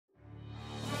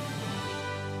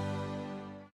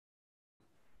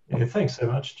Yeah, thanks so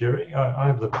much, Jerry. I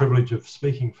have the privilege of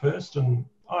speaking first, and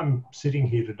I'm sitting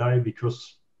here today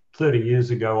because 30 years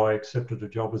ago I accepted a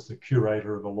job as the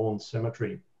curator of a lawn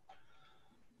cemetery.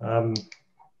 In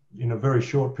a very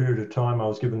short period of time, I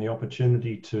was given the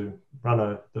opportunity to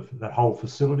run that whole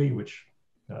facility, which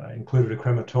included a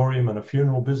crematorium and a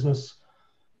funeral business.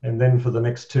 And then for the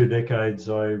next 2 decades,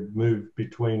 I moved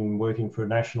between working for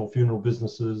national funeral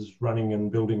businesses, running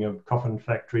and building a coffin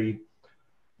factory,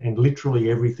 and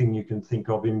literally everything you can think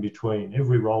of in between,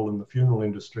 every role in the funeral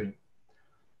industry.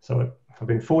 So I've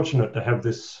been fortunate to have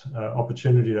this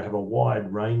opportunity to have a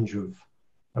wide range of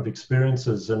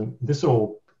experiences. And this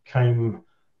all came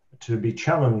to be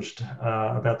challenged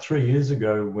about 3 years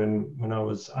ago when I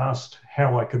was asked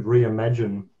how I could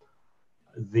reimagine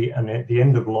the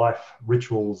end of life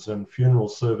rituals and funeral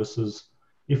services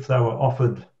if they were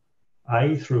offered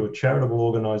A, through a charitable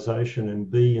organisation, and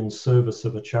B, in service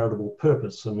of a charitable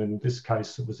purpose. And in this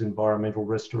case, it was environmental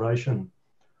restoration.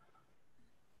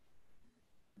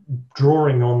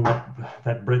 Drawing on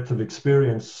that breadth of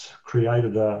experience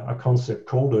created a concept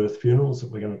called Earth Funerals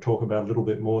that we're going to talk about a little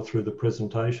bit more through the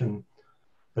presentation.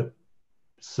 But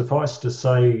suffice to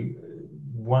say,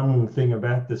 one thing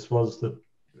about this was that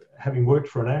having worked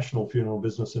for a national funeral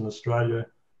business in Australia,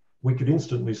 we could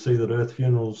instantly see that Earth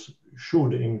Funerals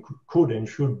could and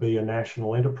should be a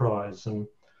national enterprise. And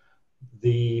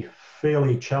the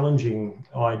fairly challenging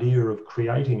idea of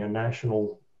creating a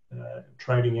national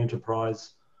trading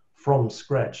enterprise from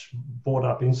scratch brought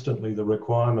up instantly the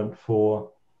requirement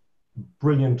for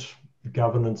brilliant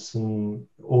governance and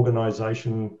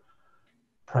organisation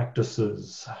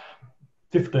practices.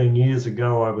 15 years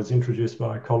ago, I was introduced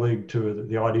by a colleague to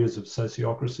the ideas of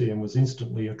sociocracy and was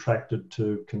instantly attracted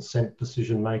to consent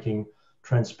decision-making,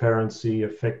 transparency,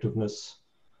 effectiveness,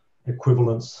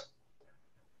 equivalence.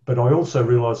 But I also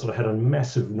realised that I had a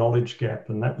massive knowledge gap,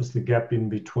 and that was the gap in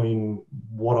between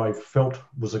what I felt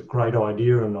was a great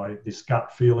idea and this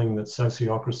gut feeling that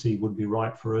sociocracy would be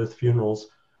right for Earth Funerals.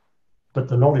 But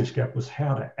the knowledge gap was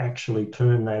how to actually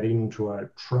turn that into a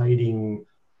trading,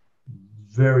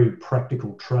 very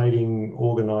practical trading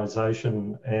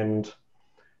organisation. And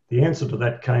the answer to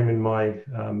that came in my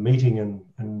meeting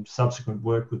and subsequent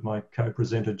work with my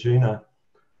co-presenter, Gina,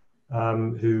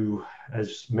 who,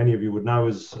 as many of you would know,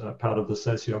 is part of the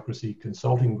Sociocracy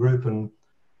consulting group. And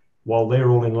while they're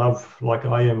all in love, like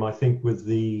I am, I think, with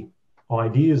the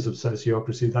ideas of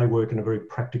sociocracy, they work in a very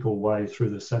practical way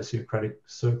through the sociocratic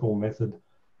circle method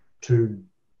to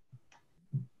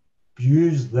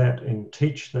use that and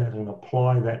teach that and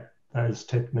apply those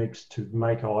techniques to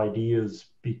make ideas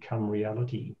become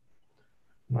reality.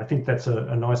 And I think that's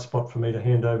a nice spot for me to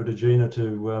hand over to Gina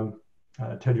to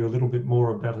tell you a little bit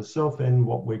more about herself and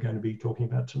what we're going to be talking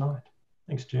about tonight.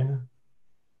 Thanks, Gina.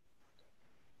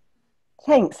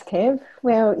 Thanks, Kev.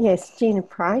 Well, yes, Gina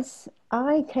Price.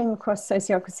 I came across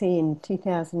sociocracy in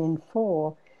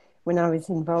 2004 when I was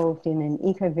involved in an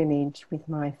eco-village with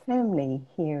my family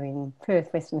here in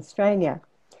Perth, Western Australia.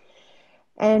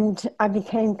 And I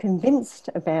became convinced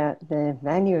about the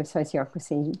value of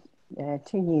sociocracy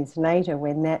 2 years later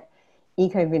when that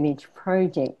eco-village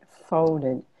project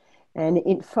folded. And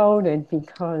it folded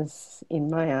because, in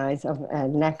my eyes, of a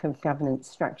lack of governance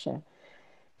structure.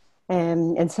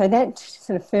 And so that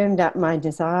sort of firmed up my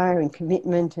desire and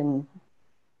commitment and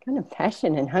kind of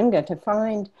passion and hunger to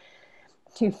find,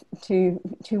 to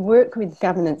work with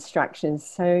governance structures.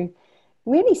 So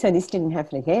really, so this didn't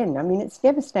happen again. I mean, it's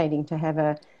devastating to have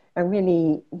a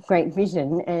really great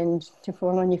vision and to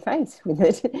fall on your face with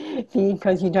it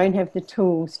because you don't have the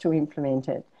tools to implement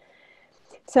it.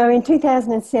 So in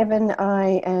 2007,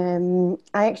 I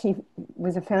actually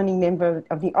was a founding member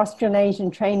of the Australasian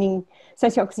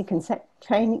Sociocracy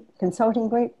Consulting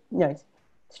Group. No,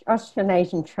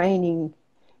 Australasian Training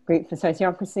Group for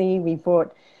Sociocracy. We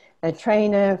brought a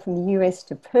trainer from the US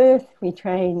to Perth. We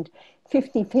trained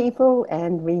 50 people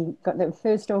and we got the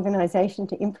first organisation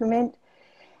to implement.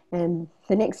 And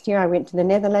the next year I went to the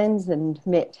Netherlands and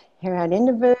met Gerard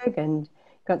Enderberg and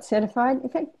got certified. In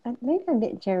fact, I think I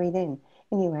met Jerry then.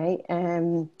 Anyway,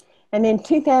 and then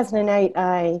 2008,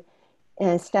 I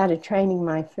started doing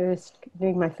my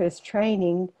first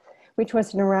training, which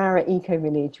was an Narara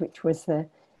Eco-Village, which was the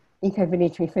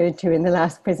eco-village referred to in the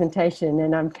last presentation.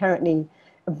 And I'm currently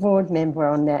a board member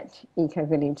on that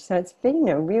eco-village. So it's been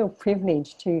a real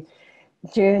privilege to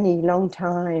journey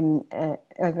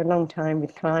over a long time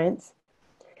with clients.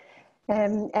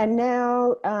 And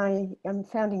now I am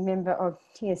founding member of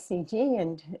TSCG,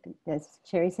 and as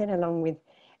Jerry said, along with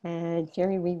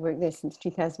Jerry, we worked there since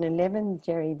 2011.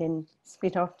 Jerry then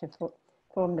split off to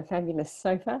form the fabulous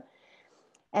SOFA.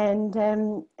 And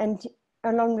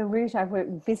along the route, I've worked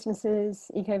with businesses,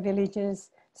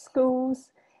 eco-villages, schools,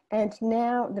 and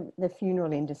now the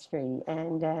funeral industry.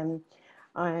 And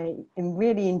I am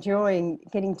really enjoying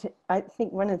getting to, I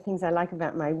think one of the things I like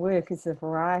about my work is the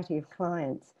variety of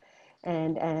clients.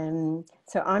 And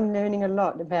so I'm learning a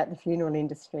lot about the funeral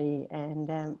industry.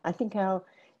 And I think I'll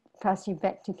pass you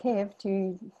back to Kev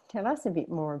to tell us a bit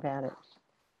more about it.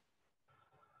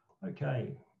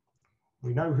 Okay,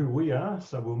 we know who we are,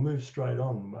 so we'll move straight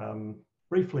on.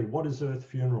 Briefly, what is Earth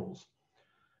Funerals?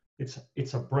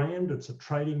 It's a brand, it's a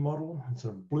trading model, it's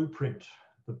a blueprint.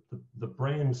 The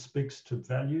brand speaks to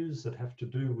values that have to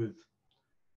do with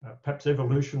perhaps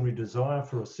evolutionary desire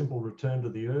for a simple return to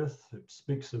the earth. It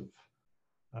speaks of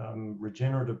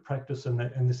regenerative practice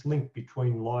and this link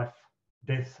between life,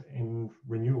 death, and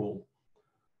renewal.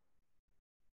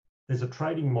 There's a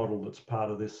trading model that's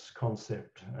part of this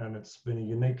concept, and it's been a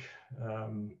unique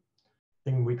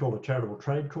thing we call a charitable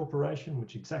trade corporation,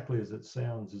 which exactly as it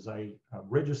sounds is a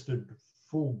registered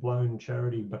full-blown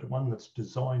charity, but one that's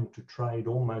designed to trade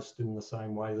almost in the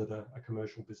same way that a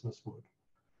commercial business would.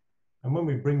 And when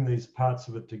we bring these parts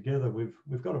of it together,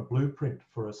 we've got a blueprint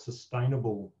for a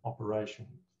sustainable operation,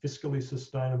 fiscally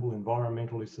sustainable,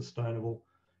 environmentally sustainable,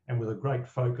 and with a great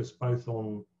focus both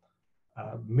on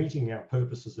meeting our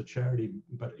purpose as a charity,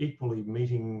 but equally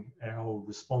meeting our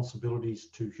responsibilities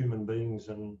to human beings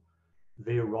and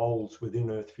their roles within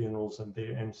Earth Funerals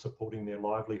and supporting their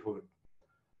livelihood.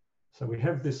 So we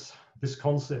have this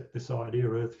concept, this idea,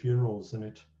 Earth Funerals, and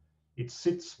it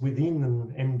sits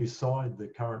within and beside the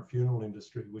current funeral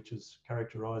industry, which is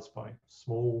characterised by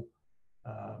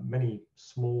many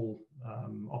small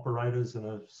operators and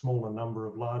a smaller number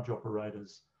of large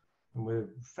operators. And we're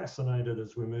fascinated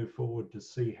as we move forward to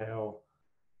see how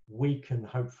we can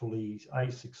hopefully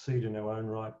succeed in our own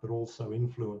right, but also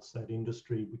influence that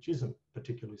industry, which isn't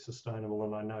particularly sustainable.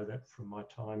 And I know that from my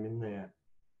time in there.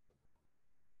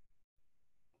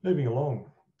 Moving along,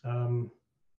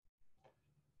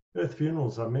 Earth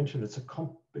Funerals, I mentioned, it's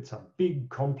a big,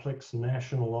 complex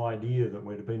national idea that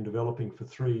we've been developing for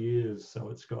 3 years. So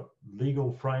it's got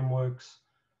legal frameworks,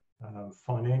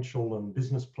 financial and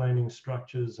business planning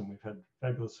structures, and we've had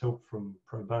fabulous help from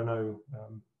pro bono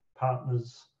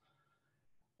partners.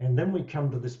 And then we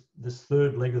come to this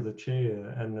third leg of the chair,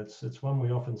 and it's one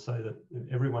we often say that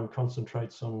everyone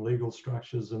concentrates on legal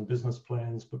structures and business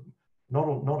plans, but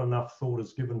not enough thought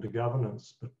is given to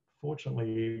governance. But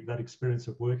fortunately, that experience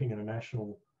of working in a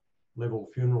national level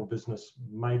funeral business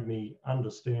made me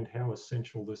understand how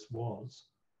essential this was.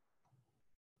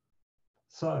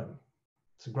 So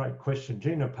it's a great question.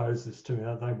 Gina posed this to me.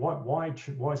 Why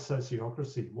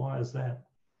sociocracy? Why is that?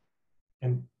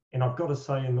 And I've got to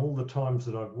say, in all the times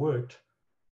that I've worked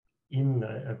in,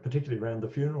 particularly around the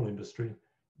funeral industry,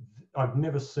 I've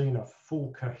never seen a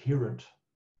full coherent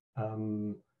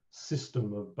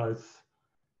system of both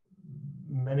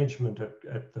management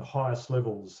at the highest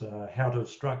levels, how to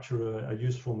structure a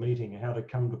useful meeting, how to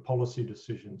come to policy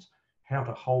decisions, how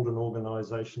to hold an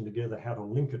organisation together, how to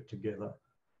link it together,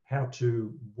 how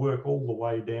to work all the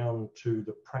way down to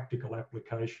the practical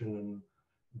application and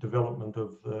development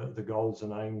of the goals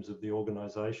and aims of the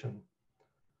organisation.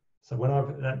 So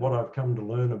what I've come to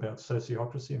learn about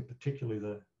sociocracy, and particularly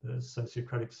the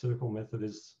sociocratic circle method,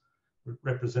 is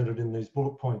represented in these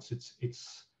bullet points.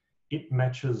 It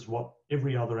matches what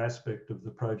every other aspect of the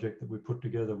project that we put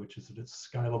together, which is that it's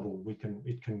scalable.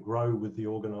 It can grow with the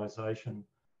organisation.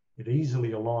 It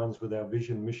easily aligns with our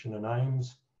vision, mission, and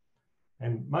aims.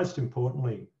 And most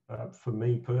importantly, for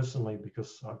me personally,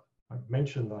 because I've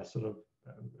mentioned I sort of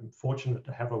am fortunate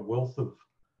to have a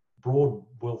broad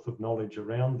wealth of knowledge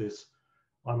around this,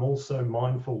 I'm also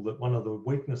mindful that one of the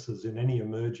weaknesses in any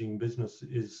emerging business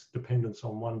is dependence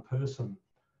on one person.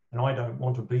 And I don't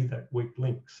want to be that weak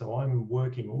link. So I'm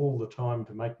working all the time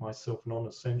to make myself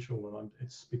non-essential. And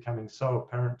it's becoming so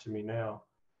apparent to me now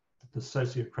that the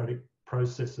sociocratic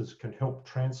processes can help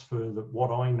transfer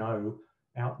what I know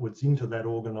outwards into that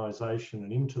organisation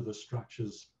and into the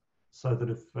structures, so that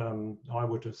if I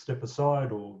were to step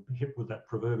aside or hit with that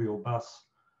proverbial bus,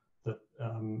 that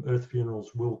Earth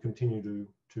Funerals will continue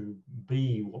to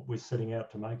be what we're setting out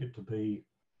to make it to be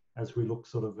as we look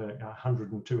sort of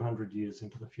 100 and 200 years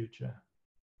into the future.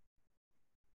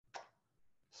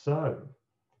 So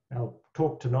our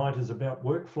talk tonight is about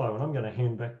workflow, and I'm going to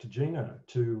hand back to Gina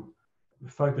to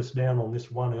focus down on this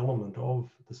one element of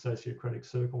the sociocratic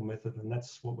circle method, and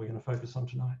that's what we're going to focus on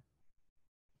tonight.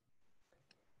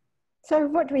 So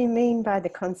what do we mean by the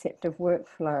concept of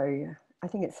workflow? I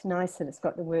think it's nice that it's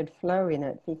got the word flow in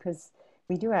it, because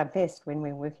we do our best when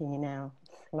we're working in our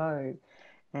flow.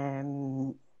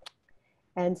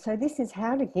 And so this is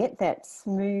how to get that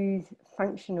smooth,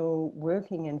 functional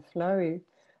working and flow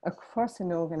across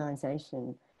an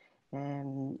organisation,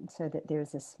 so that there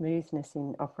is a smoothness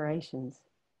in operations.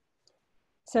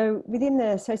 So within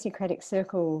the Sociocratic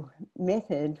circle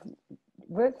method,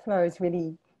 workflows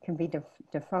really can be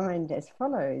defined as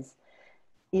follows.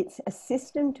 It's a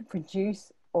system to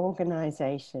produce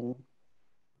organisation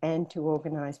and to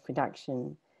organise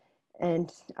production.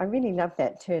 And I really love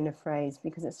that turn of phrase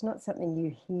because it's not something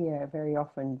you hear very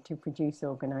often, to produce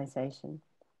organisation.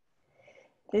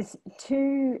 There's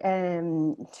two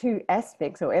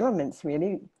aspects or elements,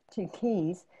 really, two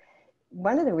keys.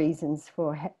 One of the reasons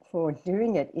for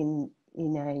doing it in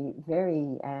a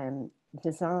very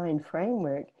designed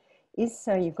framework is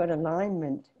so you've got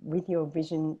alignment with your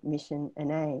vision, mission, and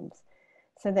aims.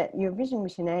 So that your vision,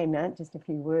 mission, aim aren't just a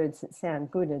few words that sound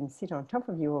good and sit on top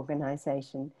of your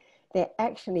organisation. They're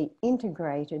actually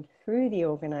integrated through the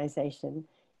organisation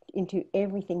into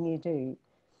everything you do.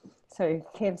 So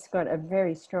Kev's got a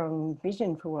very strong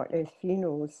vision for what Earth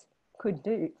Funerals could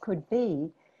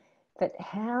be, but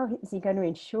how is he going to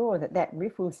ensure that that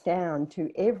ripples down to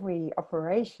every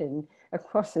operation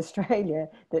across Australia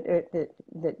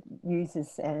that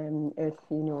uses Earth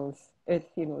Funerals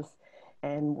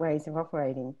and ways of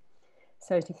operating?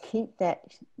 So to keep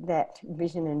that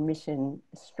vision and mission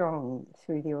strong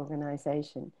through the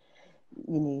organisation,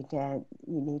 you need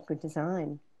good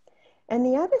design. And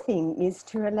the other thing is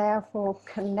to allow for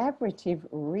collaborative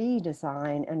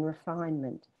redesign and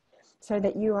refinement, so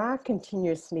that you are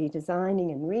continuously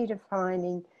designing and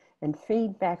redefining and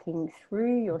feedbacking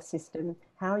through your system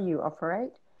how you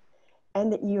operate,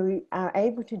 and that you are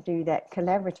able to do that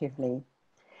collaboratively.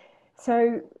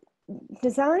 So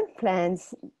design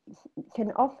plans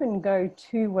can often go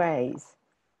two ways.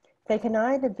 They can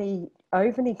either be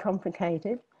overly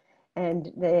complicated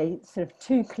and they're sort of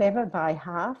too clever by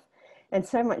half, and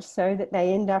so much so that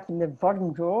they end up in the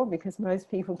bottom drawer because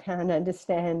most people can't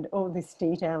understand all this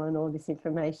detail and all this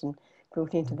information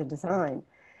built into the design.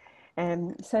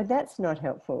 So that's not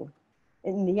helpful.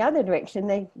 In the other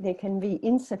direction, there can be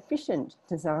insufficient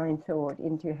design thought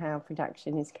into how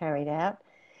production is carried out,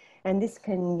 and this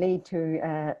can lead to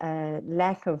a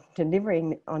lack of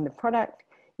delivering on the product.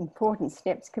 Important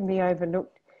steps can be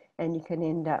overlooked, and you can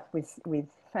end up with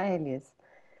failures.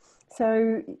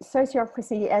 So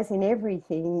sociocracy, as in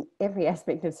everything, every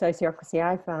aspect of sociocracy,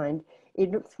 I find,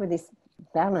 it looks for this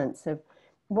balance of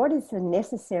what is the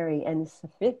necessary and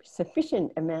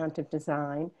sufficient amount of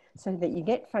design so that you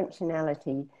get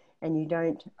functionality and you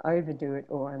don't overdo it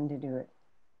or underdo it.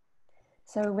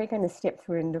 So we're going to step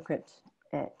through and look at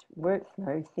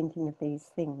workflow, thinking of these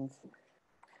things.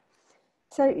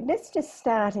 So let's just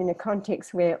start in a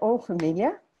context we're all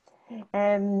familiar.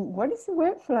 What is the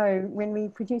workflow when we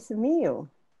produce a meal?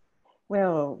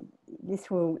 Well, this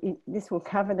will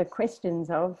cover the questions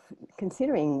of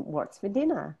considering what's for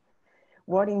dinner,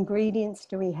 what ingredients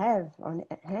do we have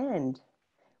at hand,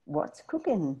 what's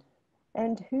cooking,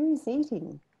 and who's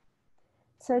eating.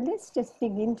 So let's just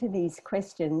dig into these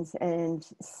questions and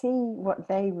see what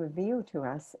they reveal to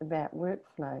us about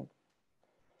workflow.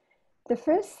 The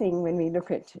first thing when we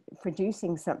look at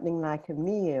producing something like a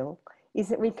meal is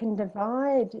that we can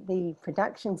divide the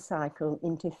production cycle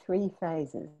into three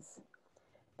phases.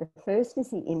 The first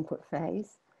is the input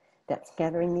phase, that's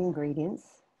gathering the ingredients.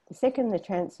 The second, the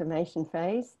transformation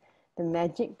phase, the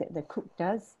magic that the cook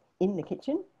does in the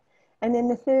kitchen. And then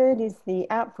the third is the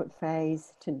output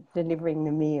phase, to delivering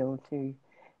the meal to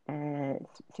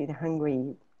the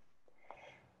hungry.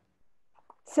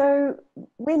 So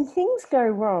when things go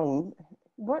wrong,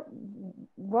 what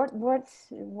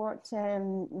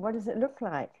does it look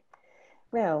like?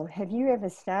 Well, have you ever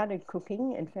started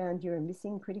cooking and found you were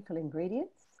missing critical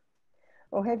ingredients?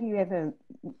 Or have you ever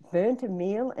burnt a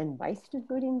meal and wasted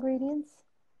good ingredients?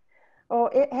 Or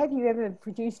have you ever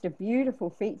produced a beautiful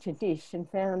feature dish and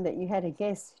found that you had a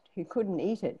guest who couldn't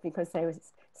eat it because they were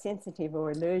sensitive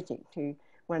or allergic to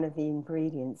one of the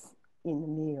ingredients in the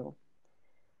meal?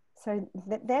 So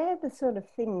they're the sort of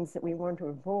things that we want to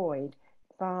avoid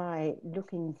by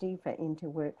looking deeper into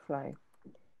workflow.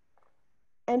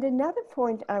 And another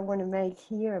point I want to make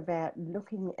here about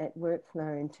looking at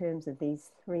workflow in terms of these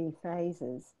three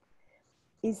phases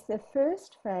is the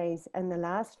first phase and the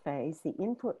last phase, the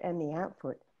input and the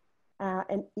output, are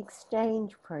an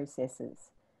exchange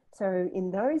processes. So in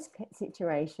those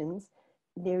situations,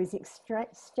 there is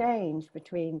exchange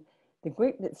between the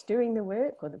group that's doing the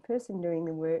work or the person doing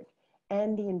the work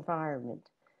and the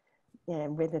environment.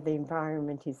 Whether the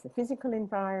environment is the physical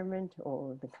environment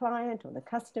or the client or the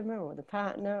customer or the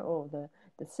partner or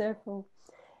the circle.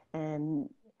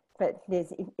 They but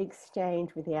there's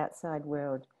exchange with the outside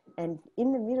world. And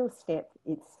in the middle step,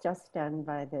 it's just done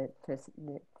by the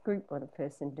group or the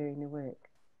person doing the work.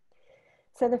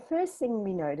 So the first thing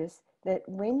we notice that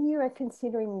when you are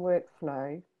considering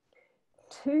workflow,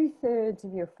 2/3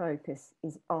 of your focus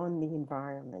is on the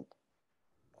environment.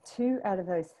 2 out of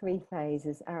those 3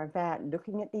 phases are about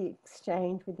looking at the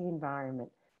exchange with the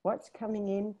environment, what's coming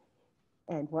in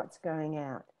and what's going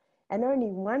out. And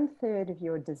only 1/3 of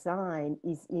your design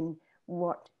is in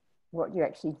what you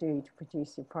actually do to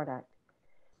produce your product.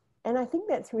 And I think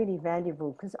that's really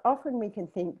valuable because often we can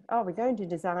think, oh, we're going to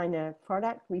design a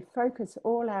product. We focus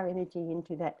all our energy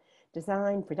into that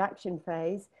design production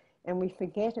phase and we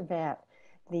forget about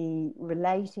the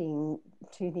relating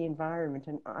to the environment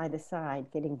on either side,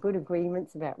 getting good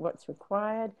agreements about what's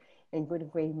required and good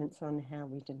agreements on how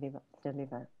we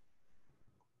deliver.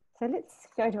 So let's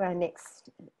go to our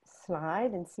next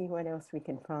slide and see what else we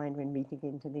can find when we dig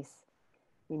into this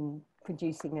in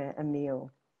producing a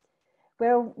meal.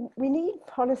 Well, we need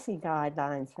policy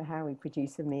guidelines for how we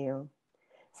produce a meal.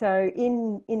 So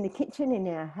in the kitchen, in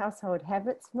our household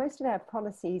habits, most of our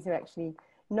policies are actually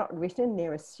not written,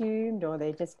 they're assumed, or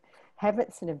they're just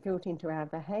habits that are built into our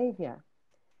behaviour.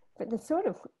 But the sort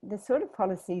of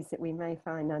policies that we may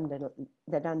find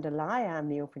that underlie our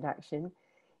meal production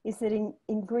is that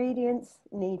ingredients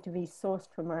need to be sourced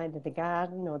from either the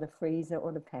garden or the freezer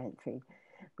or the pantry.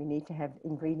 We need to have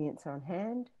ingredients on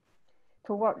hand.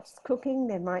 For what's cooking,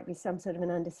 there might be some sort of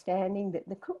an understanding that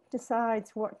the cook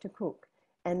decides what to cook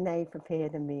and they prepare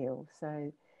the meal.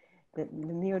 So the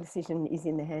meal decision is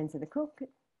in the hands of the cook.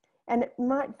 And it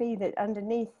might be that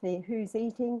underneath the who's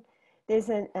eating, there's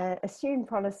an assumed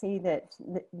policy that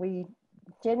we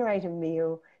generate a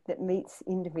meal that meets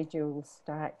individuals'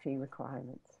 dietary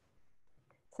requirements.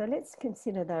 So let's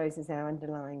consider those as our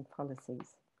underlying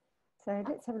policies. So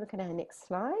let's have a look at our next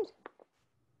slide.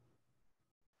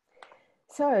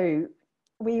 So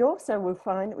we also will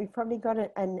find that we've probably got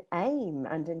an aim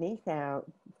underneath our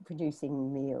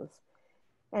producing meals.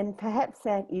 And perhaps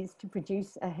that is to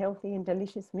produce a healthy and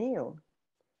delicious meal.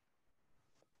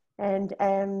 And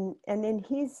then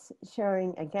here's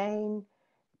showing again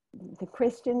the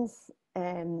questions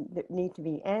that need to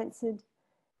be answered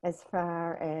as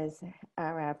far as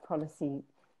our policy,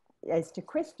 as to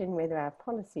question whether our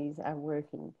policies are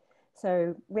working.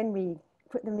 So when we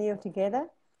put the meal together,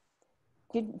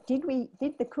 did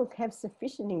the cook have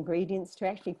sufficient ingredients to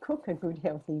actually cook a good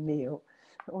healthy meal,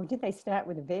 or did they start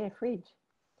with a bare fridge?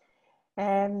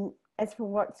 As for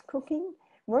what's cooking,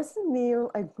 was the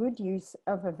meal a good use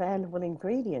of available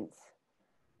ingredients?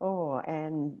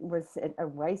 And was it a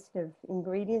waste of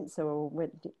ingredients, or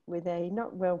were they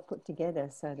not well put together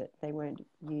so that they weren't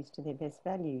used to their best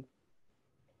value?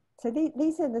 So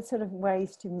these are the sort of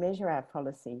ways to measure our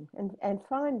policy. And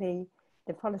finally,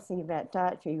 the policy about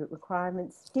dietary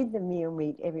requirements. Did the meal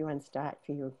meet everyone's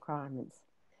dietary requirements?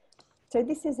 So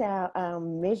this is our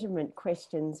measurement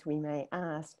questions we may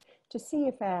ask to see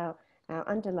if our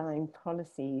underlying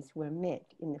policies were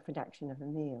met in the production of a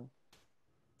meal.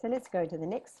 So let's go to the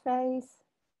next phase.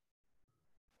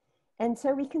 And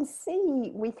so we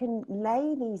can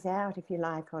lay these out, if you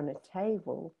like, on a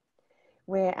table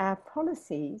where our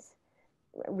policies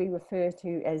we refer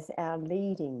to as our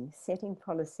leading, setting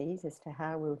policies as to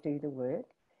how we'll do the work.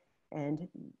 And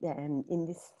in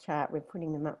this chart, we're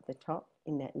putting them up the top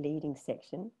in that leading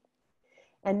section.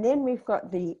 And then we've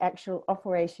got the actual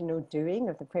operational doing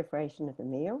of the preparation of the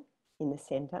meal in the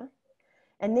center.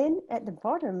 And then at the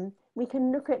bottom, we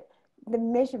can look at the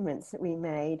measurements that we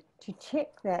made to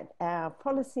check that our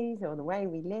policies or the way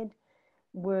we led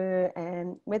were,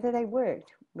 whether they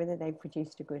worked, whether they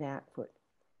produced a good output.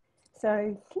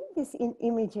 So keep this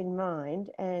image in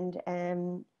mind,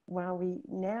 and while we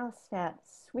now start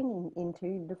swinging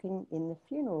into looking in the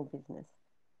funeral business.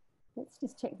 Let's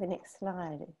just check the next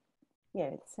slide.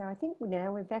 Yeah, so I think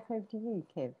now we're back over to you,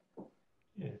 Kev.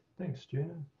 Yeah, thanks,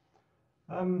 Gina.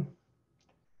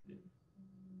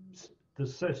 The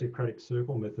Sociocratic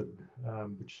circle method,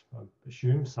 which I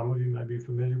assume some of you may be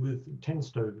familiar with,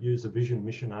 tends to use a vision,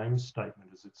 mission, aim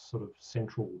statement as its sort of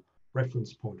central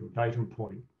reference point or datum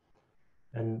point.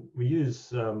 And we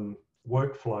use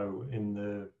workflow in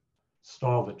the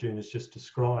style that Gina's just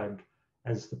described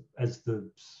as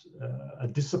a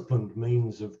disciplined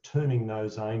means of turning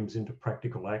those aims into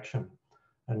practical action.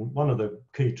 And one of the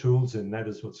key tools in that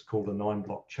is what's called a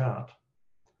 9-block chart.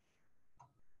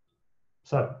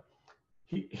 So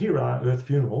here are Earth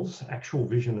Funeral's actual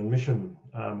vision and mission.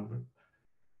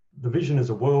 The vision is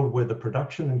a world where the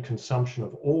production and consumption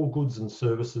of all goods and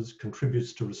services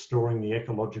contributes to restoring the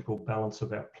ecological balance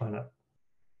of our planet.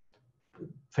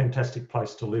 fantastic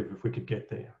place to live if we could get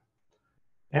there.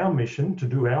 Our mission to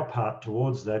do our part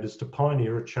towards that is to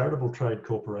pioneer a charitable trade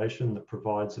corporation that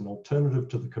provides an alternative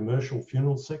to the commercial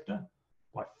funeral sector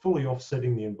by fully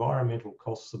offsetting the environmental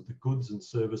costs of the goods and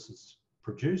services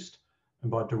produced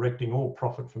and by directing all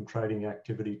profit from trading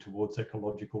activity towards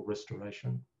ecological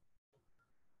restoration.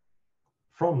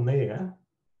 From there,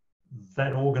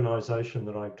 that organisation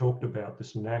that I talked about,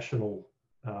 this national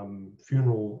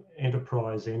funeral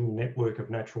enterprise and network of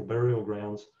natural burial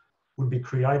grounds, would be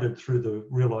created through the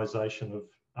realisation of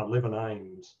 11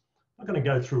 aims. I'm not going to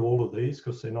go through all of these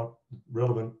because they're not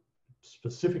relevant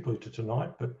specifically to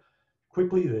tonight, but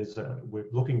quickly, we're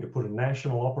looking to put a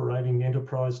national operating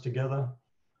enterprise together.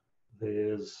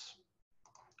 There's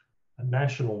a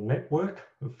national network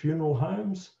of funeral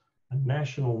homes, a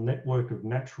national network of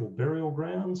natural burial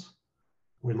grounds.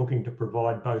 We're looking to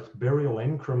provide both burial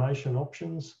and cremation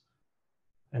options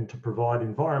and to provide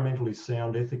environmentally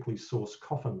sound, ethically sourced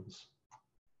coffins.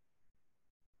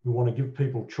 We want to give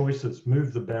people choices,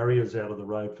 move the barriers out of the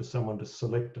road for someone to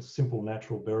select a simple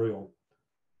natural burial.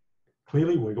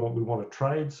 Clearly, we want to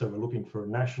trade, so we're looking for a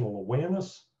national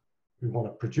awareness. We want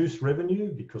to produce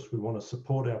revenue because we want to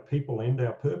support our people and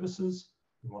our purposes.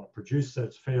 We want to produce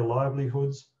those fair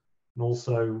livelihoods and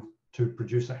also to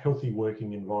produce a healthy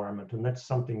working environment. And that's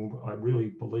something I really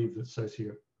believe that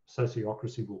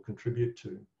sociocracy will contribute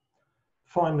to.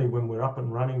 Finally, when we're up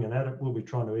and running and at it, we'll be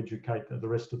trying to educate the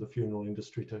rest of the funeral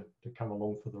industry to come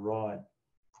along for the ride.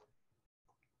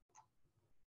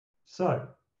 So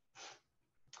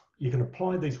you can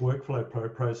apply these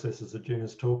workflow processes that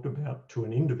Gina's talked about to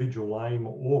an individual aim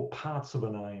or parts of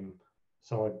an aim.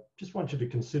 So I just want you to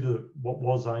consider what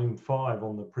was aim 5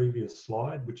 on the previous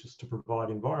slide, which is to provide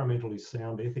environmentally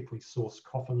sound, ethically sourced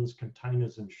coffins,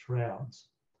 containers and shrouds.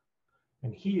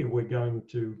 And here we're going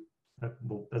to,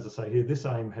 well, as I say here, this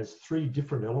aim has 3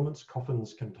 different elements: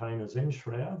 coffins, containers and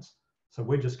shrouds. So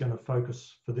we're just going to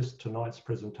focus for this tonight's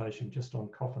presentation just on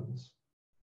coffins.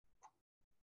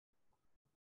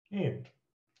 And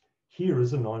here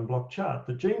is a 9-block chart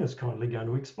that Gina's kindly going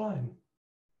to explain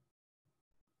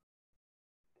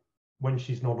when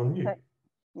she's not on mute.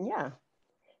 Yeah.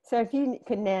 So if you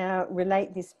can now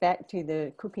relate this back to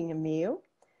the cooking a meal,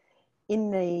 in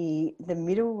the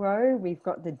middle row, we've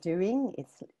got the doing.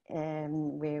 It's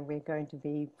where we're going to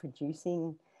be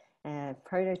producing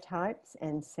prototypes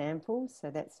and samples.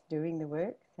 So that's doing the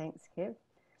work. Thanks, Kev.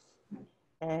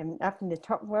 Up in the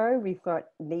top row, we've got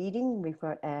leading. We've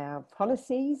got our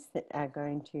policies that are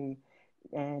going to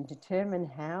determine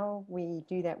how we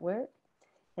do that work.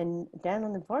 And down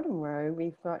on the bottom row,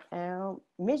 we've got our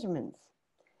measurements.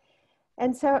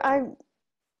 And so actually,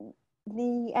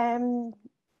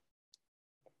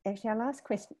 I'll ask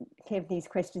Kev these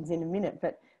questions in a minute,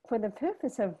 but for the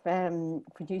purpose of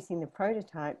producing the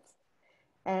prototypes,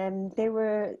 there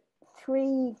were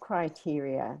 3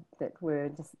 criteria that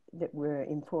were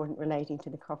important relating to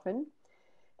the coffin.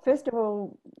 First of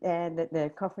all, that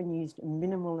the coffin used a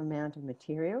minimal amount of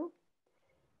material,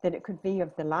 that it could be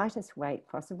of the lightest weight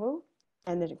possible,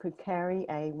 and that it could carry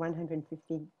a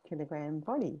 150 kilogram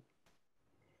body.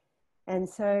 And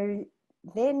so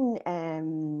then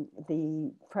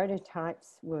the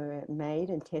prototypes were made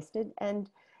and tested, and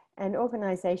an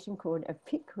organisation called a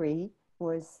PICRI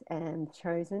was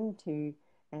chosen to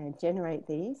generate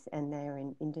these, and they're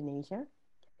in Indonesia.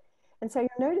 And so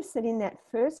you'll notice that in that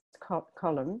first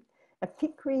column, a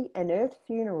PICRI and Earth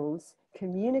Funerals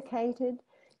communicated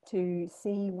to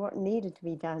see what needed to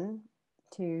be done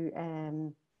to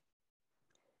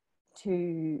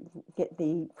get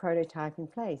the prototype in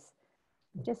place.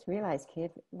 I just realised, Kev,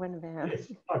 one of our...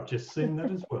 Yes, I've just seen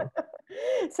that as well.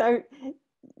 So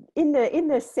in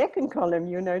the second column,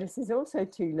 you'll notice there's also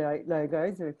 2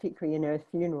 logos of PICRI and Earth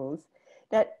Funerals.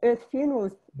 That Earth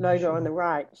Funerals logo on the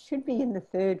right should be in the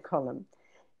 3rd column.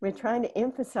 We're trying to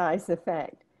emphasise the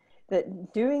fact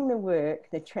that doing the work,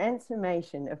 the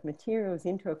transformation of materials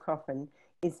into a coffin,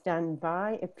 is done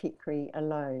by a PICRI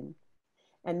alone.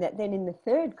 And that then in the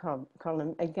 3rd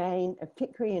column, again, a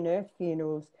PICRI and Earth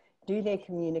Funerals do their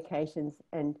communications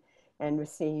and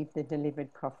receive the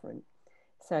delivered coffin.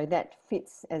 So that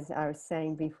fits, as I was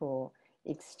saying before,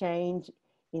 exchange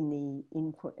in the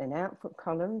input and output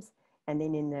columns, and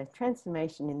then in the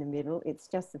transformation in the middle, it's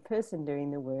just the person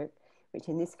doing the work, which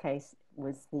in this case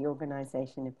was the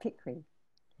organisation of PICRI.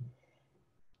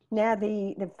 Now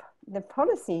the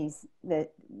policies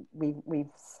that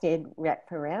we've said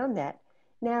wrap around that.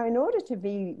 Now, in order to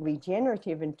be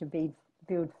regenerative and to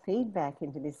build feedback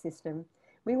into this system,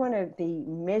 we want to be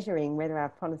measuring whether our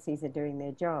policies are doing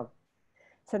their job.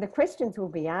 So the questions we'll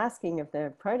be asking of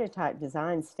the prototype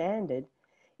design standard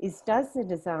is, does the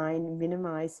design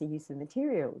minimise the use of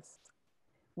materials?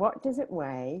 What does it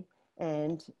weigh,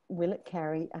 and will it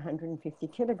carry 150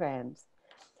 kilograms?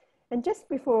 And just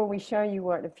before we show you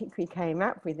what Apicri came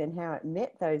up with and how it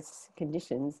met those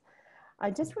conditions,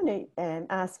 I just want to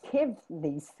ask Kev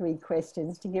these three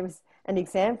questions to give us an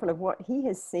example of what he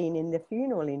has seen in the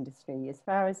funeral industry. As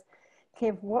far as,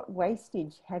 Kev, what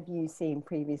wastage have you seen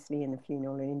previously in the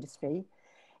funeral industry?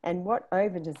 And what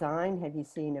over-design have you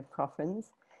seen of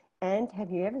coffins? And have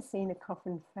you ever seen a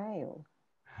coffin fail?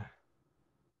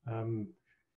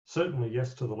 Certainly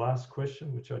yes to the last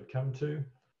question, which I'd come to.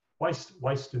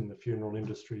 Waste in the funeral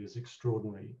industry is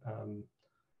extraordinary.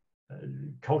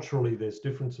 Culturally, there's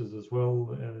differences as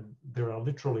well. There are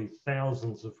literally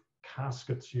thousands of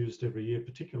caskets used every year,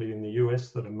 particularly in the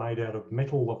US, that are made out of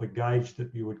metal of a gauge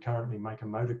that you would currently make a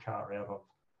motor car out of.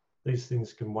 These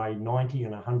things can weigh 90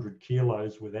 and 100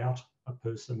 kilos without a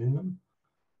person in them.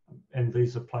 And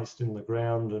these are placed in the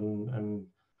ground and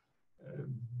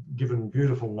given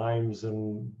beautiful names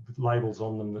and labels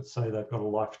on them that say they've got a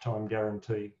lifetime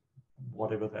guarantee,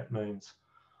 whatever that means.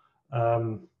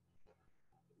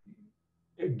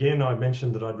 Again, I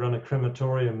mentioned that I'd run a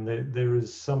crematorium. There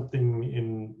is something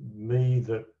in me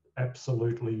that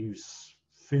absolutely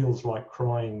feels like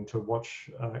crying to watch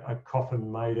a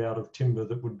coffin made out of timber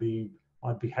that would be,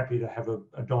 I'd be happy to have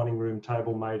a dining room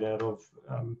table made out of,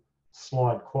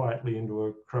 slide quietly into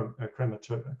a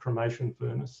cremation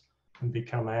furnace and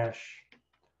become ash.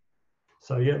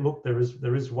 So yeah, look, there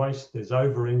is waste, there's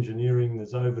over-engineering,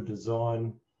 there's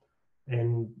over-design,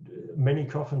 and many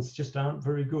coffins just aren't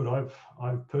very good.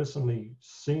 I've personally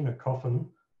seen a coffin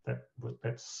that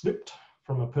slipped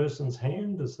from a person's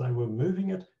hand as they were moving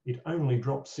it. It only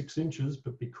dropped 6 inches,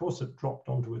 but because it dropped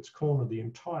onto its corner, the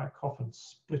entire coffin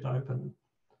split open.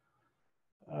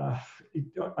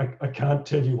 I can't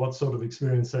tell you what sort of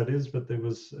experience that is, but there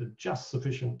was just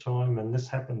sufficient time, and this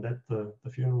happened at the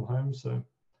funeral home, so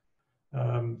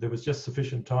there was just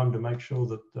sufficient time to make sure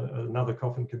that another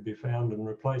coffin could be found and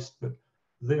replaced. But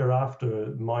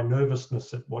thereafter, my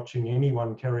nervousness at watching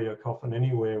anyone carry a coffin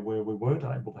anywhere where we weren't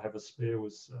able to have a spare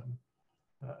was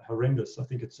horrendous. I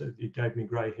think it gave me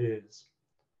grey hairs.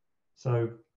 So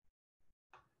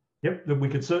yep, we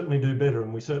could certainly do better,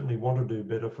 and we certainly want to do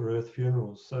better for earth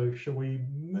funerals. So shall we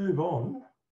move on?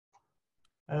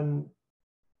 And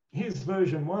here's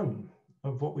version 1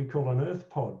 of what we call an earth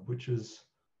pod, which is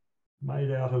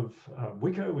made out of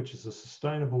wicker, which is a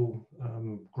sustainable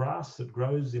grass that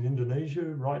grows in Indonesia,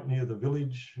 right near the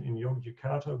village in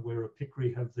Yogyakarta, where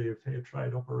Apicri have their fair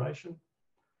trade operation.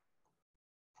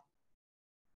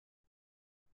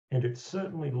 And it's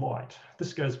certainly light.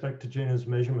 This goes back to Gina's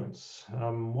measurements.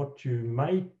 What you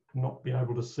may not be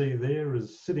able to see there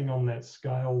is, sitting on that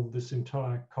scale, this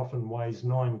entire coffin weighs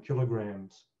 9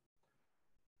 kilograms.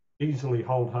 Easily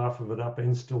hold half of it up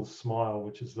and still smile,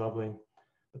 which is lovely.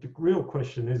 But the real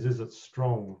question is it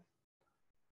strong?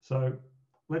 So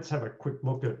let's have a quick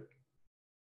look at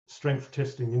strength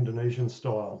testing Indonesian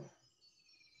style.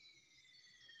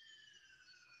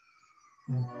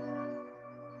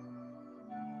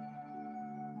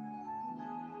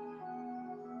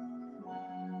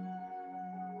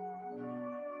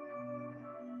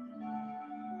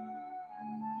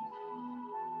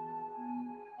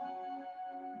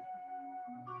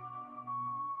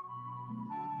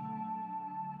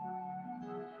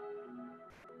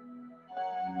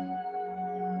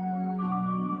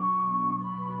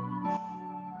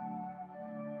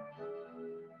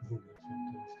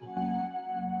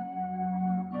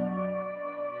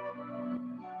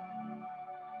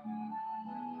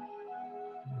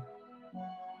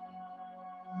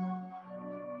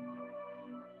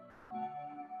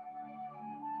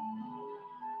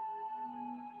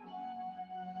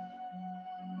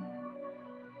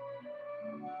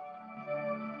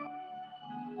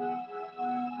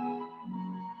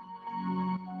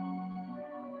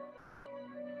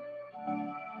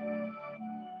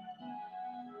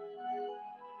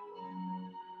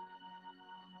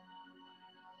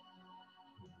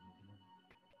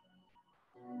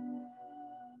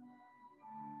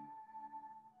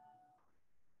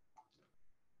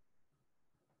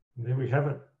 And there we have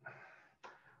it.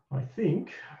 I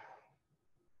think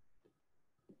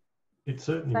it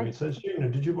certainly meets those. Gina,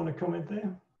 did you want to comment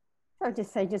there? I'll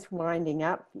just say, just winding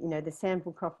up, you know, the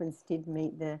sample coffins did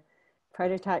meet the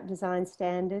prototype design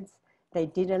standards. They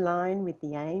did align with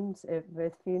the aims of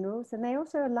earth funerals, and they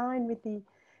also align with the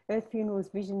earth funerals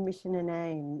vision, mission and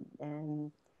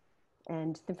aim.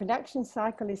 And the production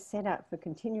cycle is set up for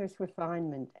continuous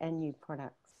refinement and new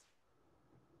products.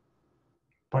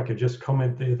 If I could just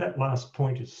comment there, that last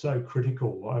point is so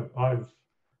critical. I've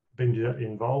been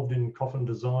involved in coffin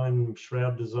design,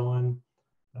 shroud design,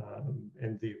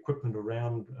 and the equipment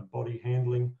around body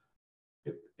handling.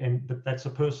 But that's a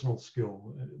personal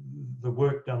skill. The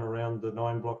work done around the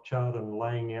 9-block chart and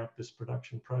laying out this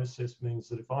production process means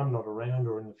that if I'm not around,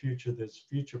 or in the future there's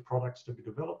future products to be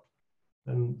developed,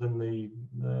 then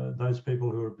those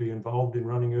people who will be involved in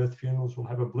running earth funerals will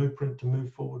have a blueprint to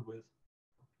move forward with.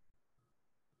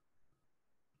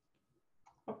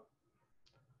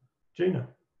 Gina.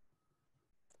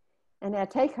 And our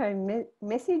take-home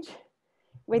message,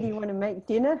 whether you want to make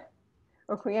dinner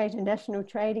or create a national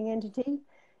trading entity,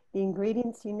 the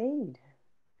ingredients you need: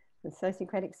 the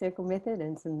Sociocratic circle method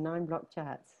and some 9-block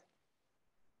charts.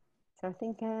 So I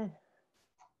think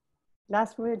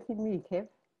last word from you, Kev.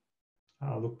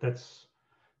 Look, that's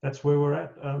where we're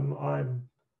at. I'm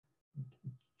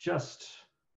just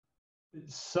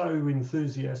so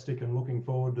enthusiastic and looking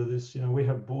forward to this. You know, we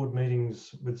have board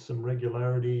meetings with some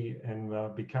regularity,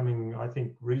 and becoming, I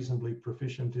think, reasonably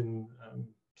proficient in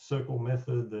circle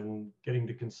method and getting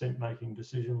to consent-making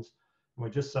decisions. And we're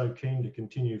just so keen to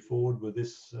continue forward with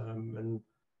this and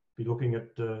be looking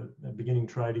at beginning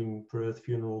trading for earth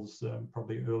funerals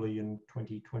probably early in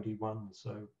 2021.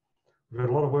 So we've got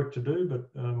a lot of work to do, but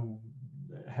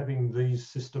having these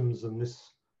systems and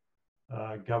this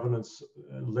governance,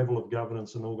 level of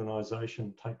governance and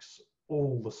organisation takes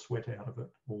all the sweat out of it,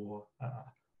 or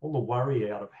all the worry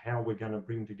out of how we're going to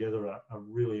bring together a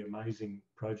really amazing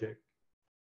project.